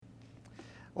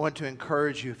I want to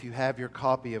encourage you, if you have your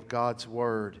copy of God's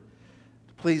Word,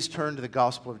 please turn to the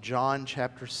Gospel of John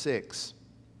chapter 6.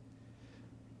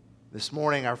 This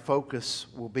morning our focus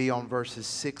will be on verses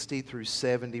 60 through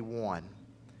 71.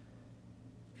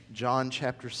 John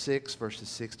chapter 6, verses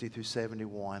 60 through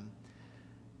 71.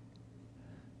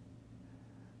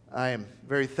 I am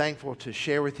very thankful to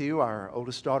share with you our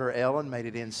oldest daughter Ellen made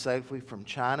it in safely from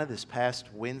China this past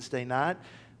Wednesday night.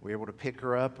 We were able to pick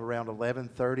her up around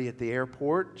 11:30 at the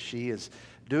airport. She is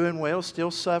doing well,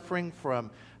 still suffering from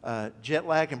jet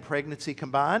lag and pregnancy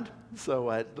combined.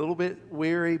 So a little bit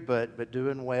weary, but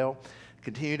doing well.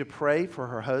 Continue to pray for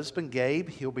her husband, Gabe.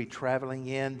 He'll be traveling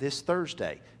in this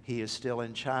Thursday. He is still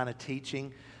in China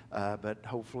teaching, but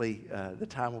hopefully the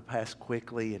time will pass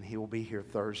quickly and he will be here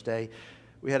Thursday.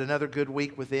 We had another good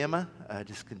week with Emma,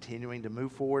 just continuing to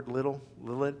move forward little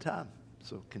at a time.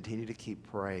 So continue to keep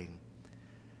praying.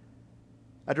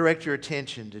 I direct your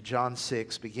attention to John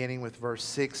 6, beginning with verse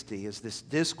 60, as this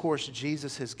discourse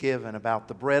Jesus has given about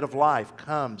the bread of life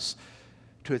comes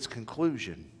to its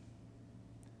conclusion.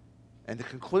 And the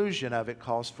conclusion of it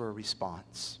calls for a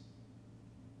response.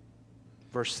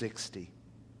 Verse 60.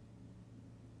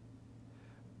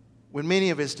 When many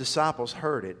of his disciples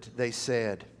heard it, they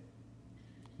said,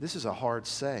 "This is a hard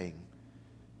saying.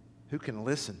 Who can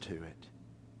listen to it?"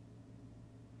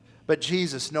 But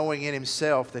Jesus, knowing in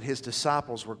himself that his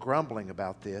disciples were grumbling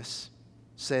about this,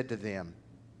 said to them,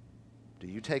 "Do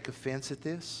you take offense at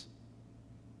this?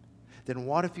 Then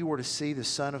what if you were to see the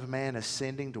Son of Man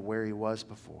ascending to where he was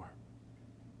before?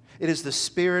 It is the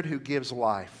Spirit who gives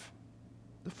life.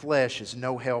 The flesh is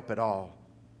no help at all.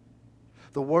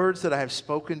 The words that I have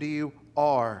spoken to you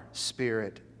are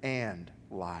spirit and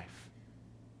life.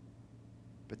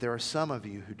 But there are some of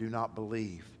you who do not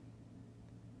believe."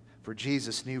 For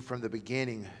Jesus knew from the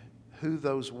beginning who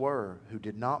those were who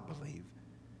did not believe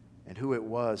and who it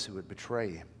was who would betray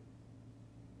him.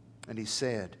 And he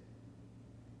said,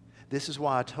 "This is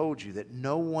why I told you that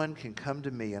no one can come to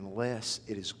me unless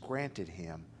it is granted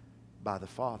him by the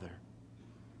Father."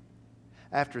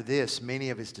 After this, many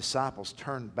of his disciples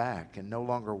turned back and no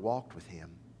longer walked with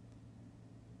him.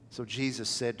 So Jesus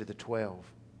said to the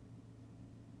 12,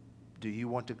 "Do you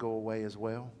want to go away as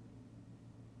well?"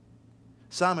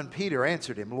 Simon Peter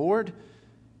answered him, "Lord,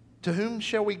 to whom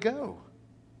shall we go?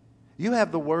 You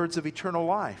have the words of eternal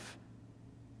life,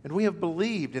 and we have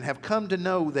believed and have come to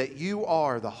know that you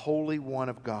are the Holy One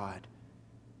of God."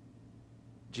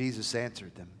 Jesus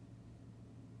answered them,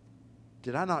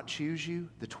 "Did I not choose you,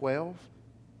 the 12?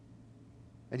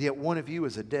 And yet one of you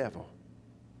is a devil."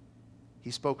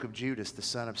 He spoke of Judas, the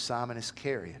son of Simon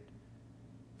Iscariot,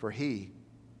 for he,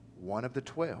 one of the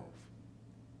 12,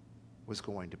 was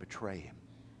going to betray him.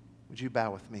 Would you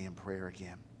bow with me in prayer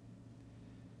again?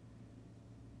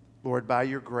 Lord, by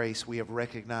your grace, we have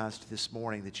recognized this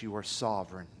morning that you are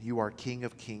sovereign. You are King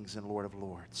of kings and Lord of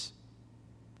lords.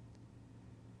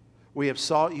 We have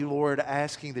sought you, Lord,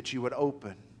 asking that you would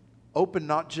open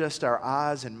not just our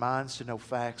eyes and minds to know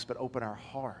facts, but open our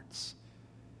hearts,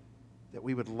 that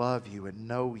we would love you and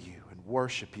know you and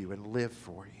worship you and live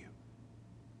for you.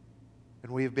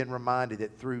 And we have been reminded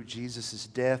that through Jesus'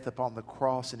 death upon the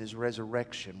cross and his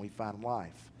resurrection, we find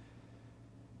life.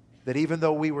 That even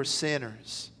though we were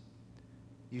sinners,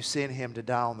 you sent him to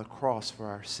die on the cross for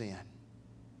our sin.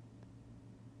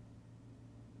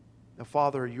 Now,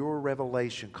 Father, your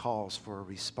revelation calls for a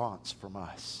response from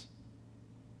us.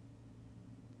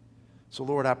 So,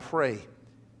 Lord, I pray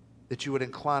that you would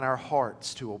incline our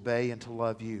hearts to obey and to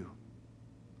love you.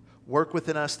 Work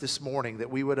within us this morning that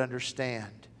we would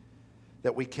understand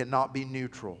that we cannot be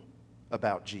neutral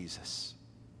about Jesus.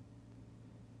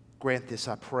 Grant this,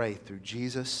 I pray, through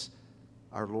Jesus,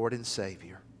 our Lord and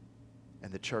Savior.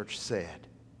 And the church said,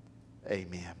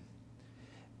 amen.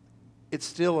 It's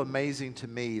still amazing to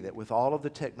me that with all of the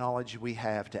technology we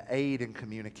have to aid in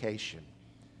communication,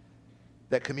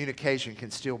 that communication can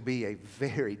still be a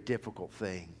very difficult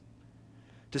thing.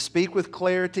 To speak with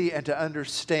clarity and to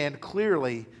understand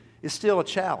clearly is still a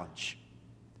challenge.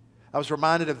 I was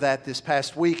reminded of that this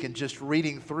past week in just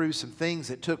reading through some things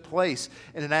that took place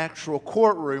in an actual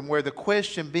courtroom where the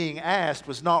question being asked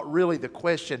was not really the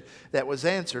question that was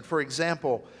answered. For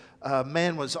example, a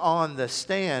man was on the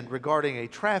stand regarding a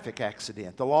traffic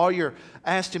accident. The lawyer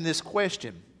asked him this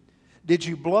question: "Did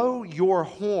you blow your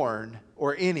horn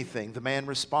or anything?" The man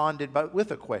responded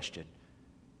with a question.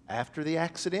 "After the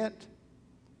accident?"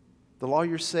 The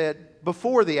lawyer said,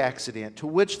 "Before the accident," to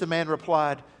which the man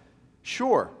replied,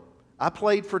 "Sure. I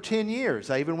played for 10 years.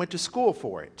 I even went to school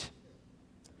for it."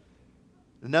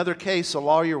 Another case, a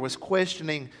lawyer was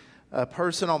questioning a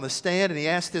person on the stand, and he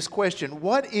asked this question: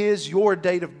 "What is your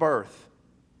date of birth?"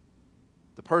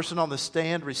 The person on the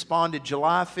stand responded,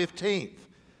 July 15th.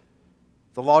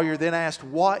 The lawyer then asked,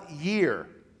 what year?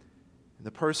 And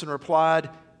the person replied,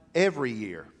 every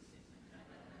year.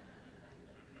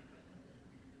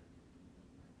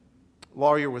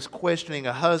 Lawyer was questioning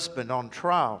a husband on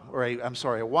trial, or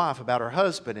a wife about her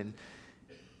husband, and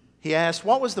he asked,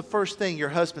 what was the first thing your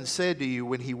husband said to you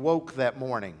when he woke that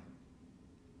morning?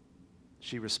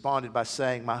 She responded by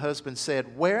saying, my husband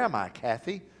said, where am I,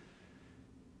 Kathy?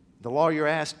 The lawyer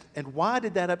asked, and why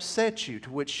did that upset you? To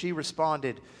which she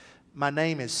responded, my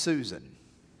name is Susan.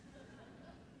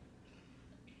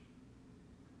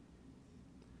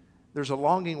 There's a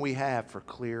longing we have for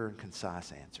clear and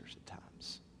concise answers at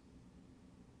times.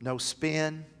 No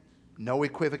spin, no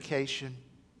equivocation,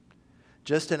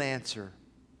 just an answer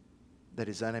that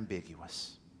is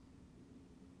unambiguous.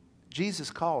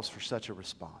 Jesus calls for such a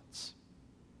response.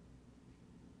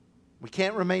 We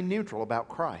can't remain neutral about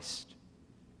Christ.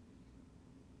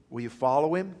 Will you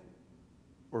follow Him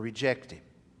or reject Him?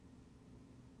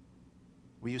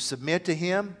 Will you submit to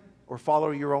Him or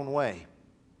follow your own way?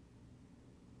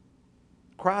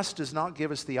 Christ does not give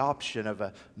us the option of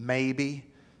a maybe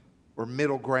or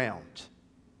middle ground.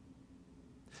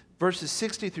 Verses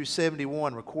 60 through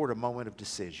 71 record a moment of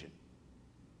decision.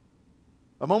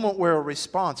 A moment where a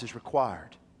response is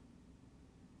required.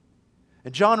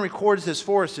 And John records this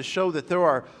for us to show that there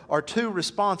are two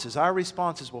responses. Our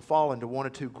responses will fall into one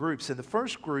or two groups. And the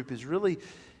first group is really,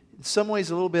 in some ways,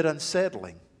 a little bit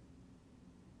unsettling.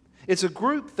 It's a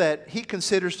group that he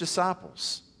considers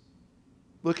disciples.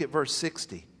 Look at verse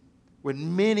 60.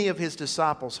 When many of his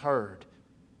disciples heard.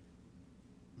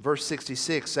 Verse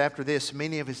 66, after this,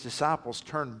 many of his disciples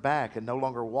turned back and no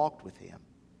longer walked with him.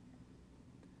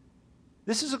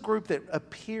 This is a group that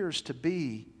appears to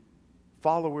be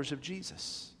followers of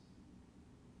Jesus.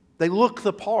 They look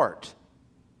the part.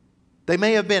 They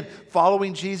may have been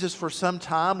following Jesus for some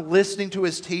time, listening to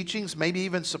his teachings, maybe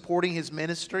even supporting his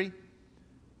ministry.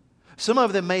 Some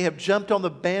of them may have jumped on the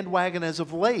bandwagon as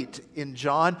of late in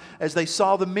John as they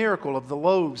saw the miracle of the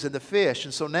loaves and the fish.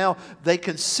 And so now they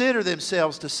consider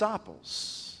themselves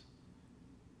disciples.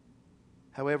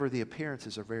 However, the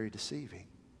appearances are very deceiving.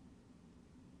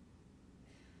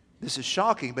 This is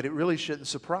shocking, but it really shouldn't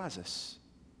surprise us.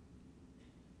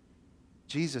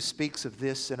 Jesus speaks of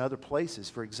this in other places.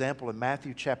 For example, in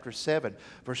Matthew chapter 7,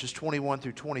 verses 21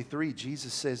 through 23,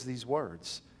 Jesus says these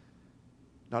words,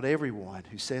 not everyone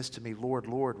who says to me, Lord,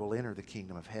 Lord, will enter the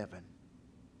kingdom of heaven,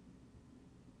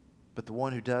 but the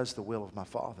one who does the will of my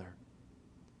Father.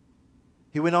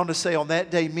 He went on to say, on that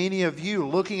day, many of you,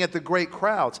 looking at the great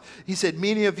crowds, he said,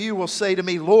 many of you will say to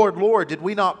me, Lord, Lord, did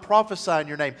we not prophesy in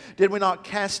your name? Did we not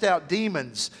cast out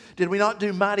demons? Did we not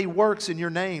do mighty works in your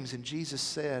names? And Jesus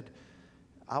said,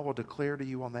 I will declare to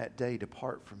you on that day,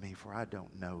 depart from me, for I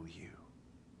don't know you.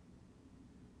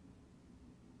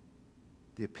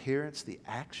 The appearance, the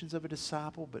actions of a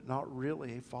disciple, but not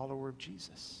really a follower of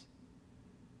Jesus.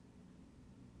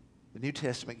 The New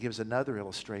Testament gives another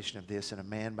illustration of this in a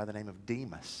man by the name of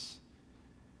Demas.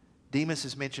 Demas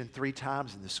is mentioned 3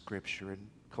 times in the Scripture, in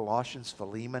Colossians,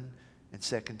 Philemon, and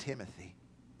 2 Timothy.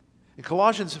 In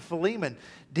Colossians and Philemon,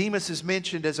 Demas is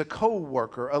mentioned as a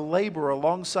co-worker, a laborer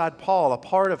alongside Paul, a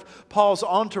part of Paul's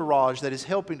entourage that is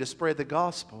helping to spread the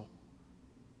gospel.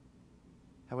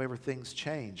 However, things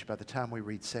change by the time we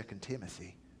read 2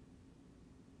 Timothy.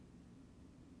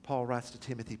 Paul writes to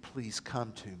Timothy, please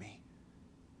come to me.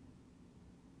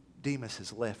 Demas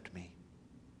has left me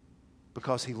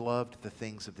because he loved the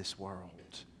things of this world.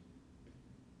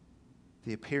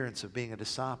 The appearance of being a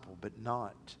disciple, but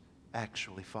not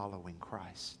actually following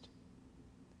Christ.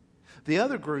 The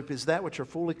other group is that which are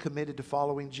fully committed to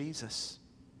following Jesus.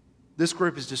 This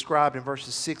group is described in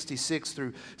verses 66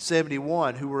 through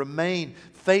 71, who remain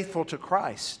faithful to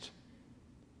Christ.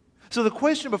 So the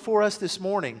question before us this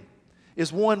morning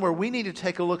is one where we need to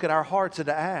take a look at our hearts and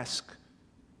to ask,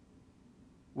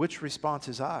 which response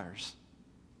is ours?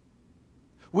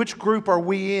 Which group are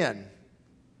we in?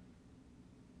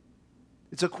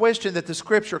 It's a question that the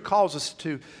Scripture calls us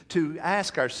to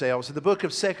ask ourselves. In the book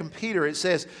of 2 Peter, it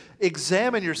says,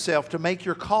 examine yourself to make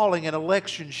your calling and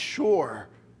election sure,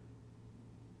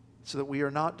 so that we are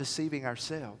not deceiving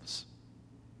ourselves.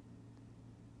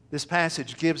 This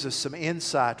passage gives us some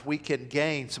insight we can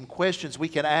gain, some questions we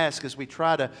can ask as we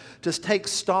try to just take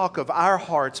stock of our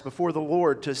hearts before the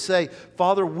Lord to say,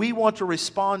 Father, we want to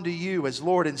respond to you as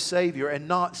Lord and Savior and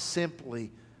not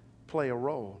simply play a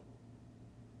role.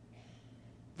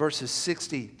 Verses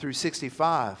 60 through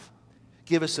 65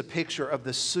 give us a picture of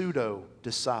the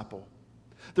pseudo-disciple.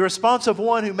 The response of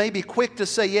one who may be quick to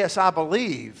say, yes, I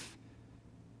believe,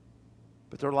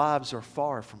 but their lives are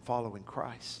far from following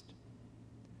Christ.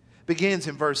 Begins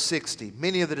in verse 60.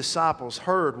 Many of the disciples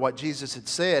heard what Jesus had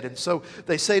said, and so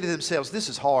they say to themselves, this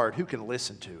is hard. Who can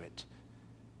listen to it?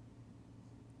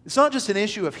 It's not just an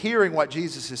issue of hearing what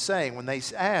Jesus is saying. When they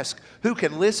ask who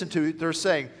can listen to it, they're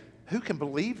saying, who can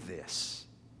believe this?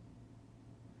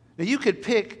 Now, you could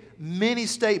pick many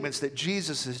statements that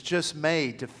Jesus has just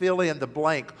made to fill in the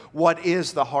blank. What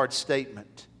is the hard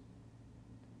statement?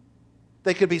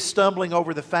 They could be stumbling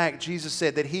over the fact Jesus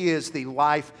said that He is the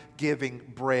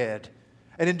life-giving bread.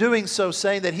 And in doing so,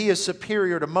 saying that He is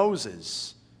superior to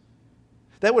Moses.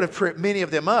 That would have tripped many of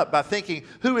them up by thinking,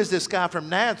 who is this guy from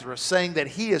Nazareth saying that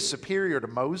he is superior to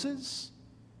Moses?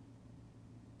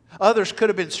 Others could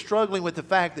have been struggling with the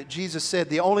fact that Jesus said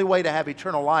the only way to have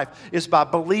eternal life is by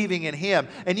believing in Him.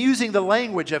 And using the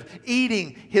language of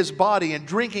eating His body and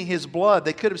drinking His blood,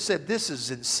 they could have said, this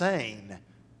is insane.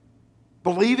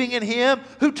 Believing in Him?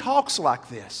 Who talks like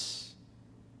this?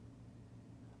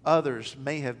 Others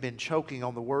may have been choking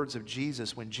on the words of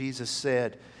Jesus when Jesus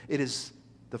said, it is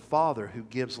the Father who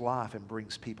gives life and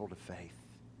brings people to faith.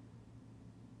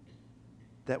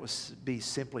 That would be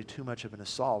simply too much of an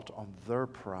assault on their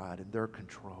pride and their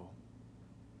control.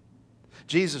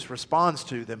 Jesus responds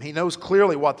to them. He knows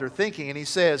clearly what they're thinking, and He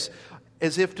says,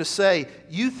 as if to say,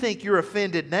 you think you're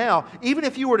offended now, even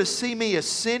if you were to see me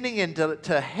ascending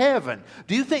into heaven,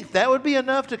 do you think that would be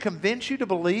enough to convince you to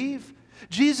believe?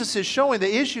 Jesus is showing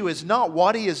the issue is not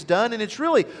what He has done, and it's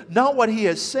really not what He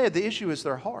has said. The issue is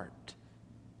their heart.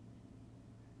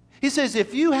 He says,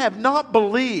 if you have not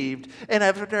believed, and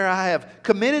after I have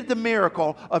committed the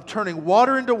miracle of turning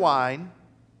water into wine,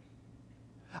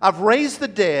 I've raised the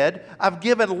dead, I've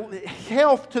given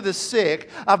health to the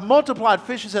sick, I've multiplied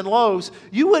fishes and loaves,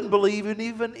 you wouldn't believe it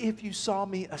even if you saw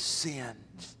me ascend.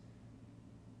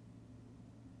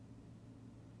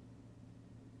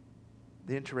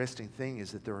 The interesting thing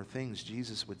is that there are things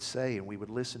Jesus would say and we would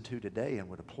listen to today and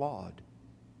would applaud.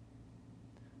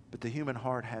 But the human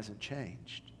heart hasn't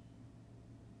changed.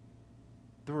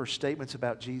 There are statements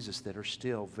about Jesus that are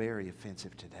still very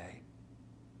offensive today.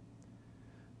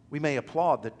 We may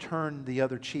applaud the turn the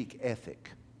other cheek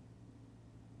ethic.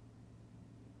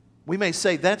 We may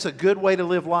say that's a good way to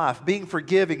live life, being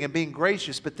forgiving and being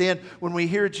gracious. But then when we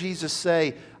hear Jesus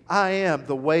say, I am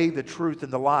the way, the truth,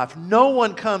 and the life, no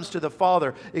one comes to the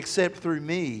Father except through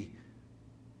me,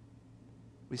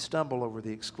 we stumble over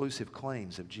the exclusive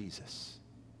claims of Jesus.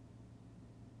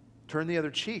 Turn the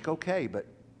other cheek, okay, but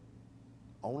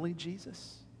only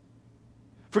Jesus?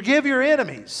 Forgive your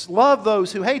enemies. Love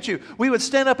those who hate you. We would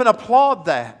stand up and applaud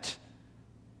that.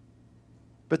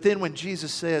 But then when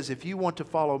Jesus says, if you want to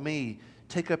follow me,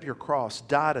 take up your cross,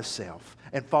 die to self,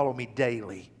 and follow me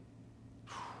daily.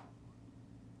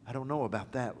 I don't know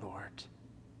about that, Lord.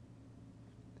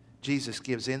 Jesus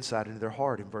gives insight into their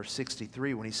heart in verse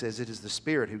 63 when He says, it is the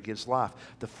Spirit who gives life.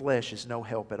 The flesh is no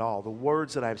help at all. The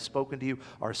words that I have spoken to you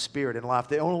are spirit and life.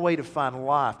 The only way to find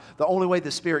life, the only way the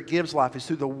Spirit gives life is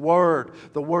through the Word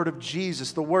of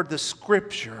Jesus, the Word, the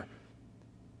Scripture.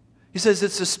 He says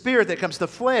it's the Spirit that comes. The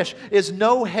flesh is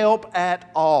no help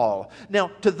at all. Now,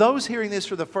 to those hearing this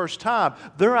for the first time,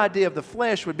 their idea of the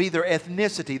flesh would be their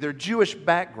ethnicity, their Jewish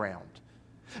background.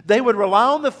 They would rely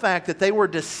on the fact that they were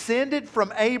descended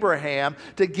from Abraham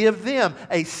to give them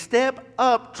a step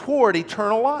up toward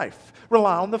eternal life.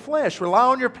 Rely on the flesh. Rely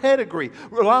on your pedigree.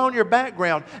 Rely on your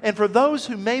background. And for those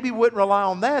who maybe wouldn't rely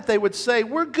on that, they would say,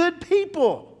 we're good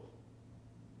people.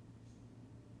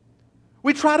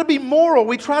 We try to be moral.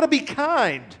 We try to be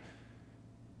kind.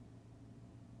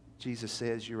 Jesus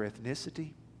says your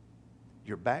ethnicity,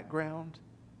 your background,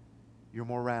 your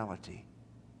morality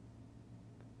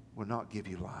will not give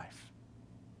you life.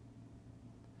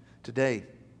 Today,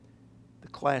 the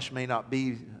clash may not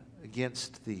be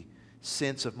against the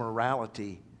sense of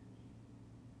morality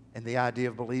and the idea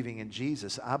of believing in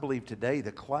Jesus. I believe today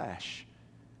the clash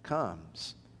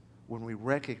comes when we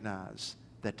recognize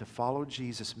that to follow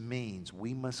Jesus means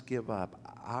we must give up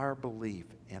our belief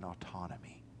in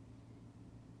autonomy.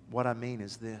 What I mean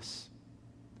is this.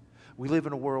 We live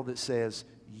in a world that says,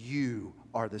 you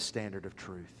are the standard of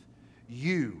truth.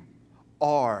 You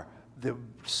are the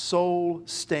sole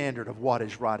standard of what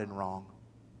is right and wrong.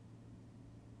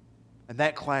 And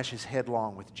that clashes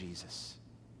headlong with Jesus.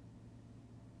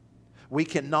 We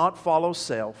cannot follow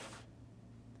self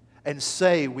and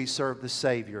say we serve the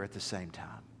Savior at the same time.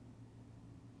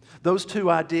 Those two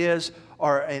ideas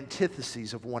are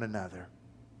antitheses of one another.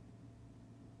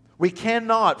 We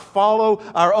cannot follow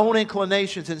our own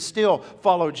inclinations and still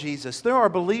follow Jesus. There are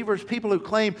believers, people who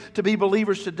claim to be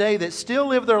believers today that still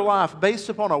live their life based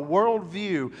upon a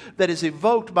worldview that is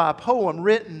evoked by a poem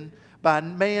written by a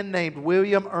man named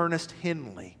William Ernest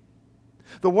Henley.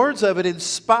 The words of it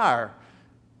inspire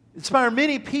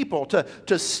many people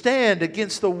to stand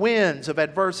against the winds of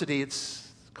adversity.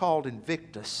 It's called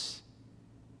Invictus.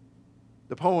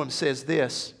 The poem says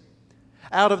this: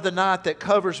 out of the night that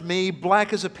covers me,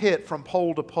 black as a pit from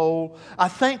pole to pole, I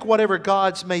thank whatever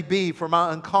gods may be for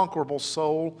my unconquerable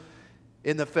soul.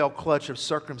 In the fell clutch of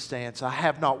circumstance, I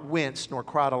have not winced nor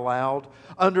cried aloud.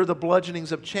 Under the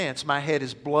bludgeonings of chance, my head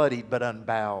is bloodied but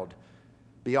unbowed.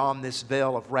 Beyond this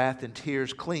veil of wrath and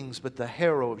tears clings but the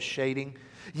harrow of shading.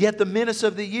 Yet the menace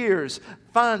of the years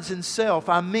finds in self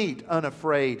I meet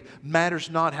unafraid.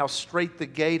 Matters not how strait the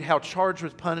gate, how charged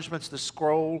with punishments the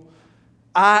scroll.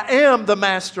 I am the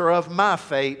master of my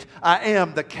fate. I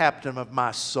am the captain of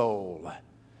my soul.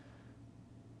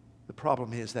 The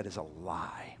problem is that is a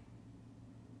lie.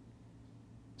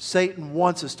 Satan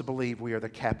wants us to believe we are the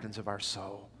captains of our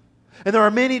soul. And there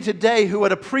are many today who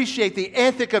would appreciate the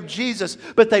ethic of Jesus,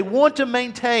 but they want to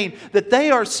maintain that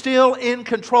they are still in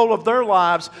control of their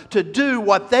lives to do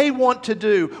what they want to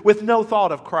do with no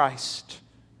thought of Christ.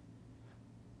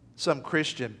 Some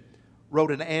Christian wrote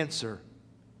an answer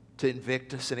to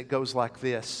Invictus, and it goes like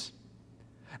this: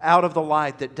 out of the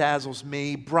light that dazzles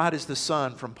me, bright as the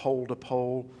sun from pole to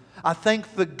pole, I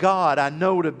thank the God I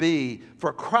know to be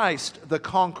for Christ, the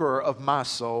conqueror of my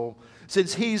soul.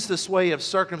 Since He's the sway of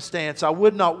circumstance, I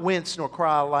would not wince nor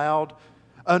cry aloud.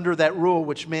 Under that rule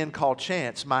which men call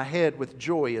chance, my head with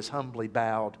joy is humbly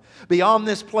bowed. Beyond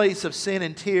this place of sin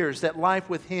and tears, that life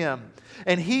with Him,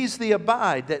 and He's the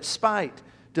abide that spite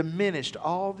diminished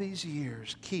all these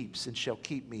years keeps and shall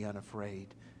keep me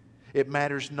unafraid. It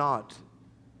matters not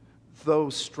though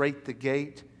strait the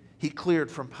gate, He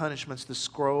cleared from punishments the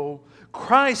scroll.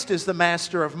 Christ is the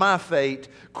master of my fate.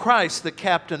 Christ the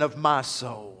captain of my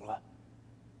soul.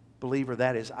 Believer,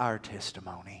 that is our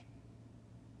testimony.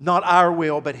 Not our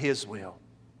will, but His will.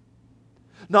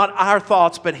 Not our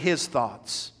thoughts, but His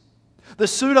thoughts. The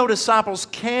pseudo-disciples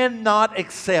cannot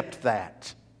accept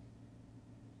that.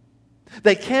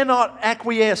 They cannot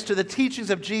acquiesce to the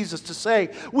teachings of Jesus to say,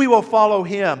 we will follow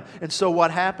Him. And so what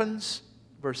happens?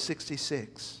 Verse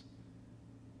 66.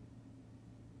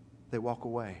 They walk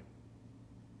away.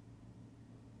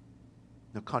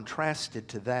 Now, contrasted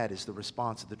to that is the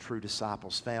response of the true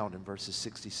disciples found in verses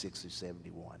 66 through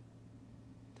 71.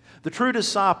 The true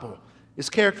disciple is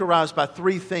characterized by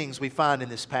three things we find in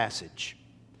this passage.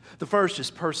 The first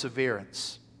is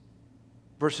perseverance.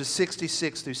 Verses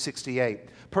 66 through 68.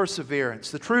 Perseverance.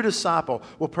 The true disciple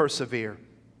will persevere.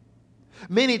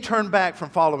 Many turn back from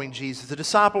following Jesus. The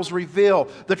disciples reveal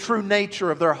the true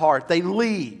nature of their heart. They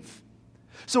leave.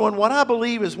 So in what I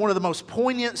believe is one of the most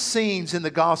poignant scenes in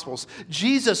the Gospels,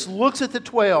 Jesus looks at the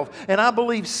 12 and I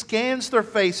believe scans their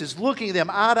faces, looking at them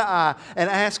eye to eye, and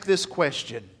asks this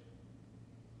question: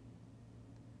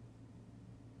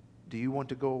 do you want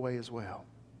to go away as well?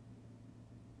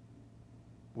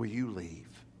 Will you leave?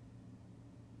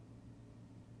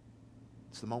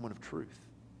 It's the moment of truth.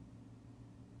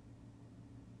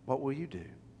 What will you do?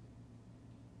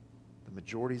 The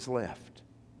majority's left.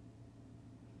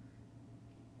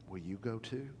 Will you go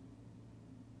too?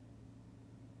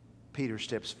 Peter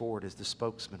steps forward as the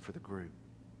spokesman for the group.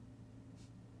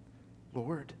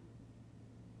 Lord,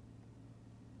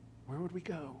 where would we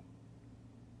go?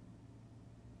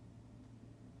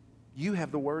 You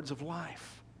have the words of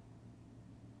life.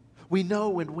 We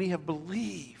know and we have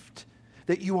believed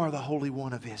that you are the Holy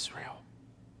One of Israel.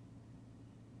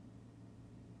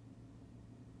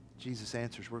 Jesus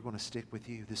answers, we're going to stick with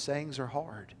you. The sayings are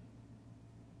hard.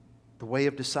 The way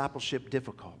of discipleship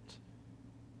difficult.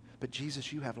 But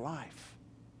Jesus, you have life.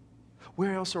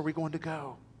 Where else are we going to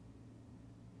go?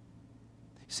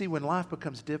 See, when life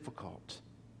becomes difficult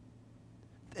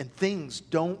and things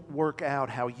don't work out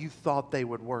how you thought they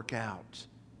would work out,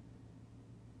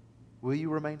 will you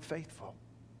remain faithful?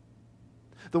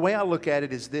 The way I look at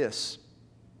it is this: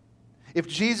 if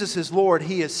Jesus is Lord,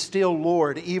 He is still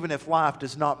Lord, even if life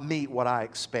does not meet what I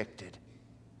expected.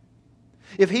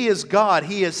 If He is God,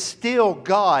 He is still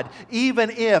God,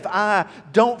 even if I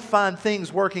don't find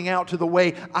things working out to the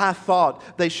way I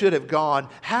thought they should have gone.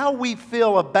 How we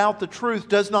feel about the truth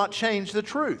does not change the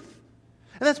truth.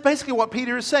 And that's basically what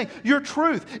Peter is saying. Your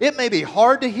truth, it may be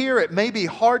hard to hear, it may be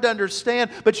hard to understand,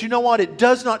 but you know what? It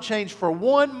does not change for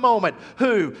one moment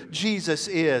who Jesus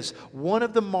is. One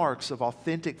of the marks of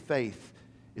authentic faith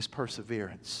is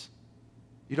perseverance.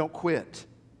 You don't quit.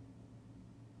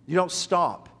 You don't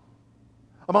stop.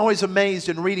 I'm always amazed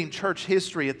in reading church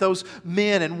history at those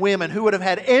men and women who would have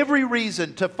had every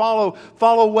reason to fall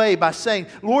away by saying,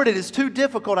 Lord, it is too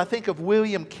difficult. I think of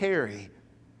William Carey.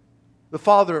 the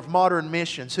father of modern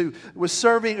missions, who was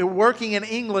working in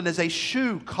England as a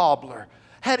shoe cobbler,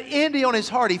 had India on his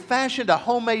heart. He fashioned a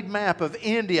homemade map of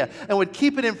India and would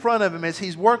keep it in front of him as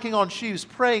he's working on shoes,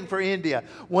 praying for India.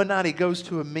 One night he goes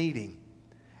to a meeting.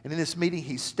 And in this meeting,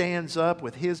 he stands up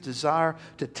with his desire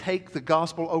to take the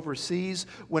gospel overseas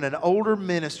when an older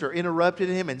minister interrupted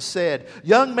him and said,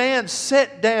 "Young man,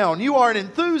 sit down. You are an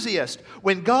enthusiast.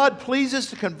 When God pleases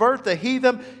to convert the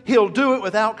heathen, He'll do it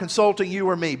without consulting you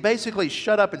or me." Basically,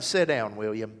 shut up and sit down,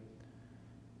 William.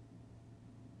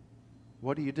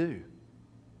 What do you do?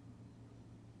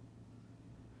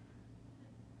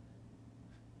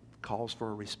 Calls for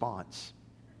a response.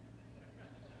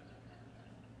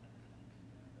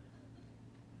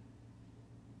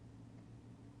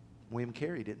 William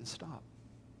Carey didn't stop.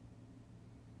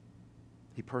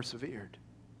 He persevered.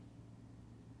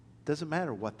 Doesn't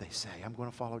matter what they say, I'm going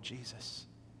to follow Jesus.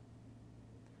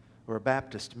 Or a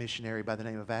Baptist missionary by the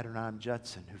name of Adoniram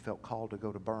Judson who felt called to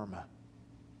go to Burma.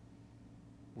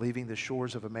 Leaving the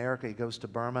shores of America, he goes to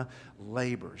Burma,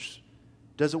 labors.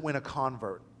 Doesn't win a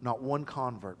convert, not one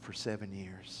convert for 7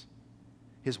 years.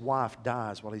 His wife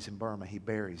dies while he's in Burma. He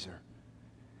buries her.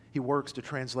 He works to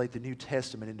translate the New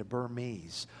Testament into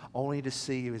Burmese, only to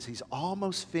see as he's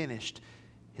almost finished,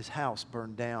 his house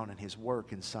burned down and his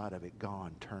work inside of it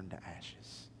gone, turned to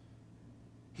ashes.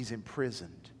 He's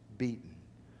imprisoned, beaten.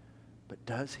 But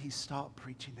does he stop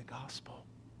preaching the gospel?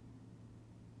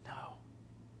 No.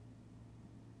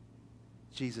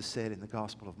 Jesus said in the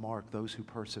Gospel of Mark, "Those who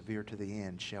persevere to the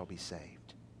end shall be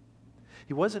saved."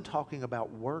 He wasn't talking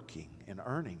about working and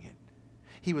earning it.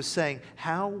 He was saying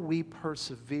how we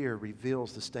persevere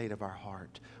reveals the state of our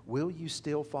heart. Will you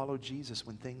still follow Jesus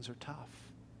when things are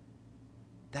tough?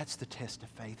 That's the test of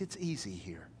faith. It's easy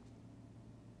here.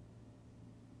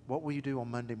 What will you do on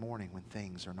Monday morning when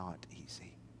things are not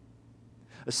easy?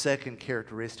 A second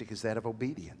characteristic is that of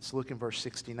obedience. Look in verse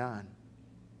 69.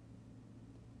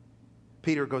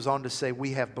 Peter goes on to say,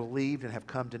 we have believed and have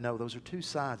come to know. Those are two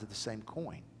sides of the same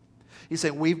coin. He's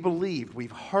saying, we've believed,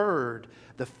 we've heard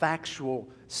the factual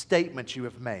statements you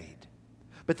have made.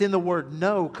 But then the word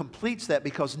know completes that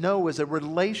because know is a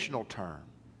relational term.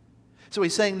 So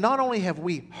he's saying not only have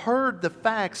we heard the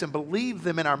facts and believed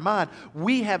them in our mind,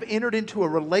 we have entered into a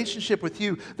relationship with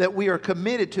you that we are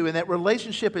committed to, and that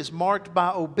relationship is marked by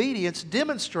obedience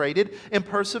demonstrated in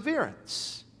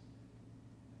perseverance.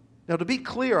 Now, to be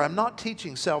clear, I'm not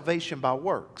teaching salvation by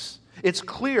works. It's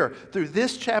clear through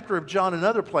this chapter of John and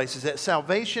other places that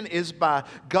salvation is by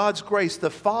God's grace. The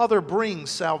Father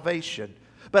brings salvation.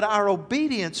 But our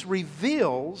obedience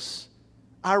reveals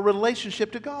our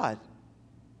relationship to God.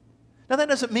 Now, that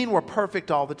doesn't mean we're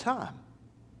perfect all the time.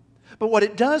 But what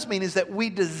it does mean is that we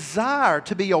desire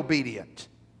to be obedient.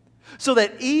 So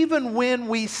that even when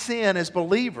we sin as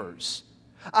believers,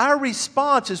 our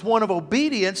response is one of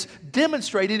obedience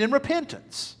demonstrated in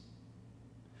repentance.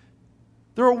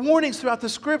 There are warnings throughout the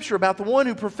Scripture about the one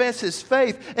who professes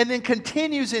faith and then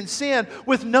continues in sin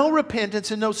with no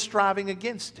repentance and no striving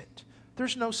against it.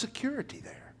 There's no security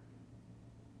there.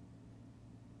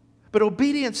 But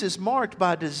obedience is marked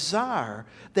by a desire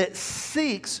that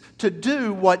seeks to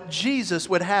do what Jesus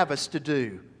would have us to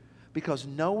do, because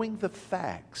knowing the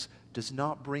facts does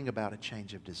not bring about a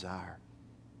change of desire.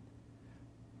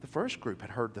 The first group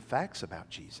had heard the facts about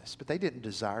Jesus, but they didn't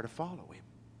desire to follow Him.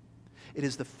 It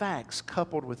is the facts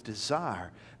coupled with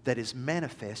desire that is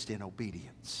manifest in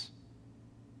obedience.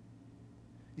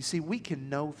 You see, we can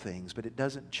know things, but it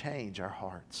doesn't change our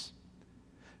hearts.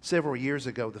 Several years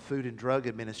ago, the Food and Drug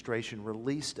Administration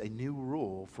released a new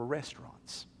rule for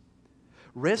restaurants.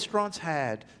 Restaurants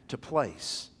had to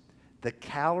place the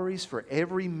calories for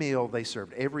every meal they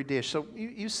served, every dish. So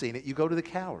you've seen it. You go to the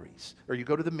calories, or you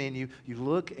go to the menu, you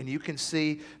look, and you can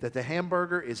see that the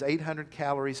hamburger is 800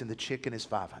 calories and the chicken is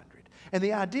 500. And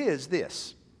the idea is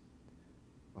this.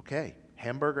 Okay,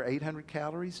 hamburger 800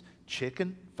 calories,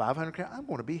 chicken 500 calories. I'm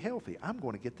going to be healthy. I'm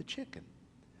going to get the chicken.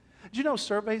 Do you know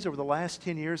surveys over the last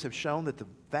 10 years have shown that the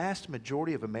vast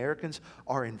majority of Americans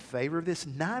are in favor of this?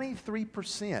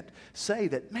 93% say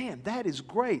that, man, that is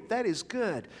great, that is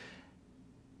good.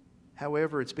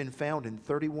 However, it's been found in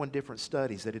 31 different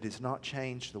studies that it has not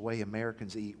changed the way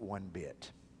Americans eat one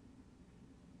bit.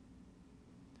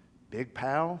 Big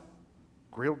Pow,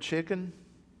 grilled chicken.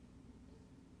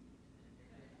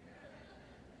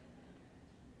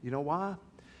 You know why?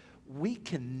 We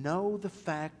can know the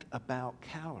fact about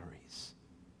calories,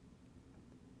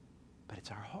 but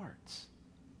it's our hearts.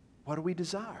 What do we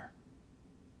desire?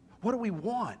 What do we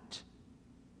want?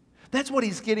 That's what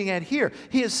he's getting at here.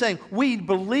 He is saying, we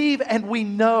believe and we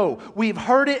know. We've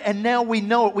heard it and now we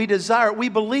know it. We desire it. We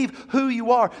believe who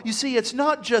you are. You see, it's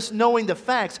not just knowing the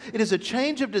facts. It is a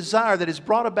change of desire that is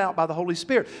brought about by the Holy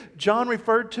Spirit. John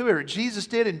referred to it, or Jesus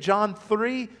did in John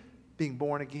 3, being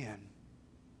born again.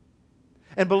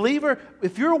 And believer,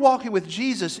 if you're walking with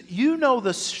Jesus, you know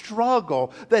the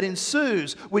struggle that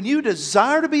ensues when you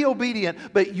desire to be obedient,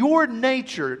 but your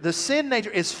nature, the sin nature,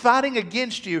 is fighting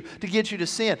against you to get you to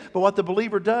sin. But what the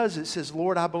believer does, it says,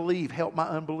 Lord, I believe. Help my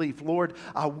unbelief. Lord,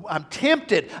 I'm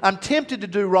tempted. I'm tempted to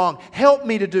do wrong. Help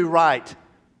me to do right.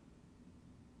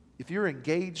 If you're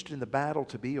engaged in the battle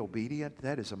to be obedient,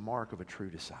 that is a mark of a true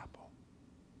disciple.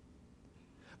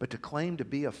 But to claim to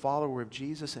be a follower of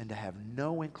Jesus and to have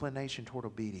no inclination toward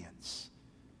obedience,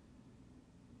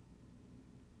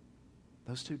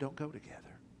 those two don't go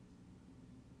together.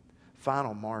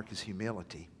 Final mark is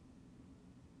humility.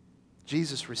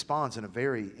 Jesus responds in a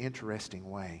very interesting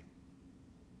way.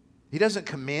 He doesn't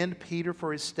commend Peter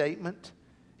for his statement.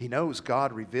 He knows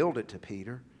God revealed it to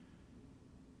Peter.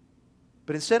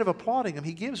 But instead of applauding him,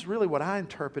 he gives really what I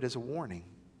interpret as a warning.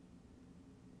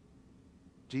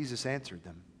 Jesus answered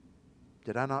them,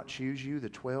 did I not choose you, the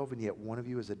 12, and yet one of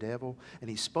you is a devil? And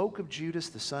he spoke of Judas,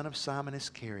 the son of Simon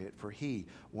Iscariot, for he,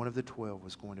 one of the 12,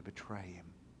 was going to betray him.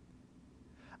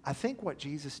 I think what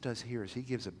Jesus does here is he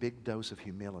gives a big dose of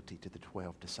humility to the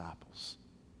 12 disciples.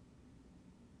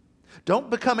 Don't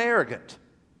become arrogant.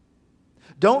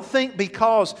 Don't think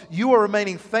because you are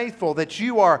remaining faithful that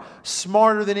you are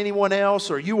smarter than anyone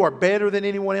else or you are better than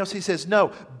anyone else. He says,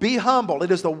 no, be humble. It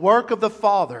is the work of the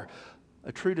Father.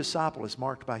 A true disciple is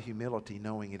marked by humility,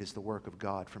 knowing it is the work of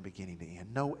God from beginning to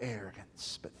end. No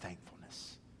arrogance, but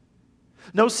thankfulness.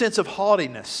 No sense of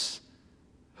haughtiness,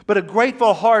 but a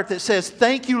grateful heart that says,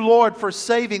 thank you, Lord, for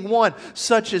saving one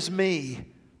such as me.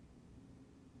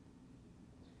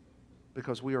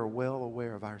 Because we are well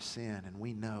aware of our sin, and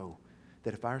we know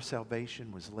that if our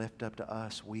salvation was left up to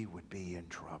us, we would be in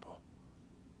trouble.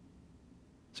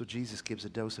 So Jesus gives a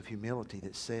dose of humility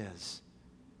that says,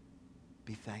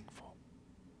 be thankful.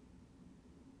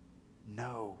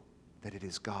 Know that it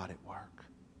is God at work.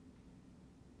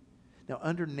 Now,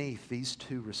 underneath these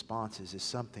two responses is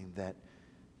something that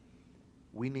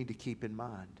we need to keep in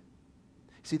mind.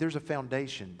 See, there's a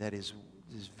foundation that is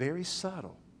very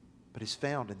subtle, but is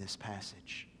found in this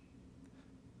passage.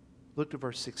 Look to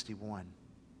verse 61.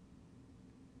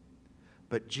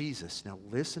 But Jesus, now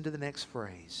listen to the next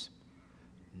phrase,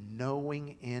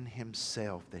 knowing in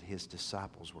himself that his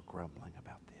disciples were grumbling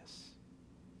about this.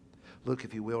 Look,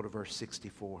 if you will, to verse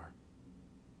 64.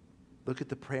 Look at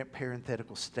the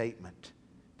parenthetical statement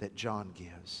that John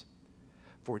gives.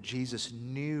 For Jesus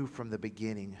knew from the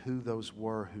beginning who those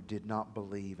were who did not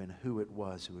believe and who it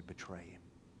was who would betray him.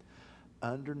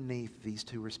 Underneath these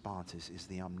two responses is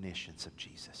the omniscience of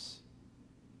Jesus.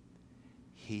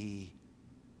 He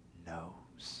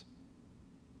knows.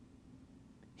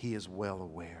 He is well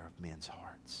aware of men's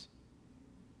hearts.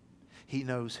 He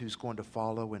knows who's going to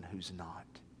follow and who's not.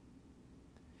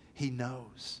 He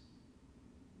knows.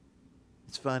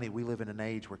 It's funny, we live in an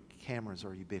age where cameras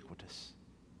are ubiquitous.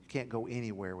 You can't go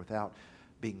anywhere without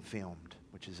being filmed,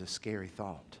 which is a scary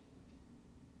thought.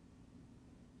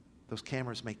 Those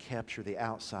cameras may capture the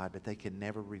outside, but they can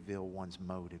never reveal one's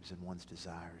motives and one's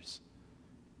desires.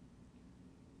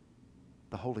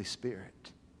 The Holy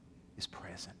Spirit is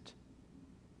present.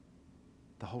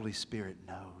 The Holy Spirit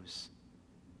knows.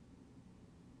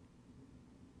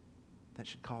 That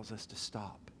should cause us to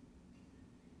stop.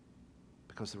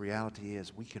 Because the reality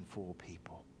is we can fool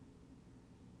people.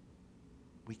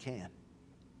 We can.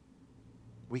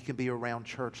 We can be around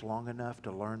church long enough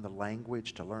to learn the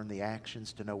language, to learn the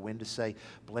actions, to know when to say,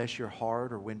 bless your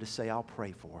heart, or when to say, I'll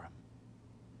pray for him.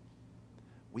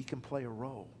 We can play a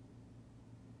role.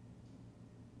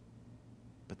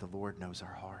 But the Lord knows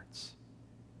our hearts.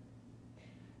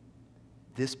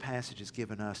 This passage is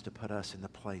given us to put us in the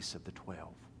place of the 12.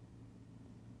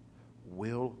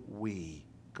 Will we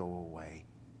go away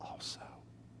also?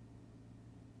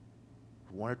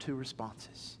 One or two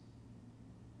responses.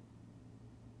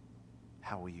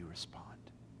 How will you respond?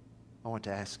 I want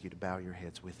to ask you to bow your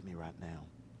heads with me right now.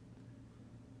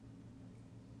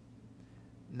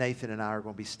 Nathan and I are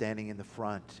going to be standing in the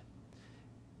front.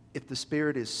 If the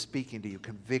Spirit is speaking to you,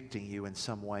 convicting you in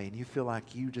some way, and you feel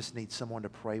like you just need someone to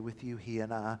pray with you, he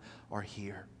and I are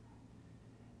here.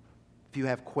 If you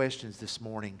have questions this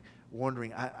morning,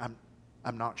 wondering,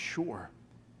 I'm not sure.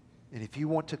 And if you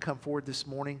want to come forward this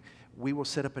morning, we will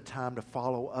set up a time to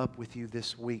follow up with you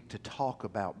this week to talk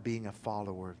about being a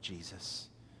follower of Jesus.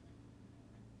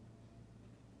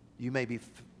 You may be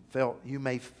felt you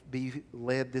may be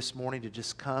led this morning to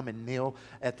just come and kneel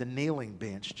at the kneeling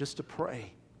bench just to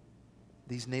pray.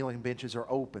 These kneeling benches are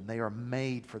open. They are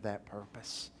made for that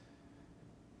purpose.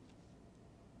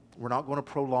 We're not going to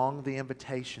prolong the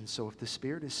invitation, so if the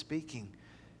Spirit is speaking,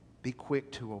 be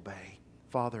quick to obey.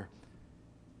 Father,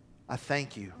 I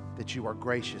thank you that you are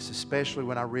gracious, especially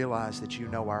when I realize that you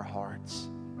know our hearts.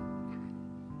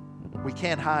 We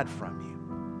can't hide from you.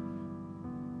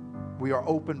 We are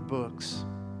open books.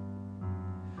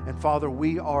 And Father,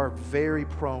 we are very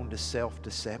prone to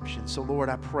self-deception. So Lord,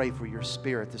 I pray for your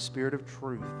Spirit, the Spirit of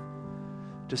truth,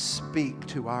 to speak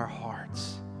to our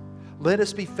hearts. Let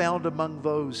us be found among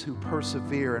those who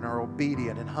persevere and are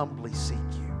obedient and humbly seek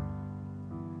you.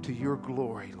 To your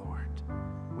glory, Lord,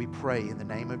 we pray in the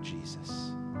name of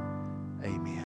Jesus. Amen.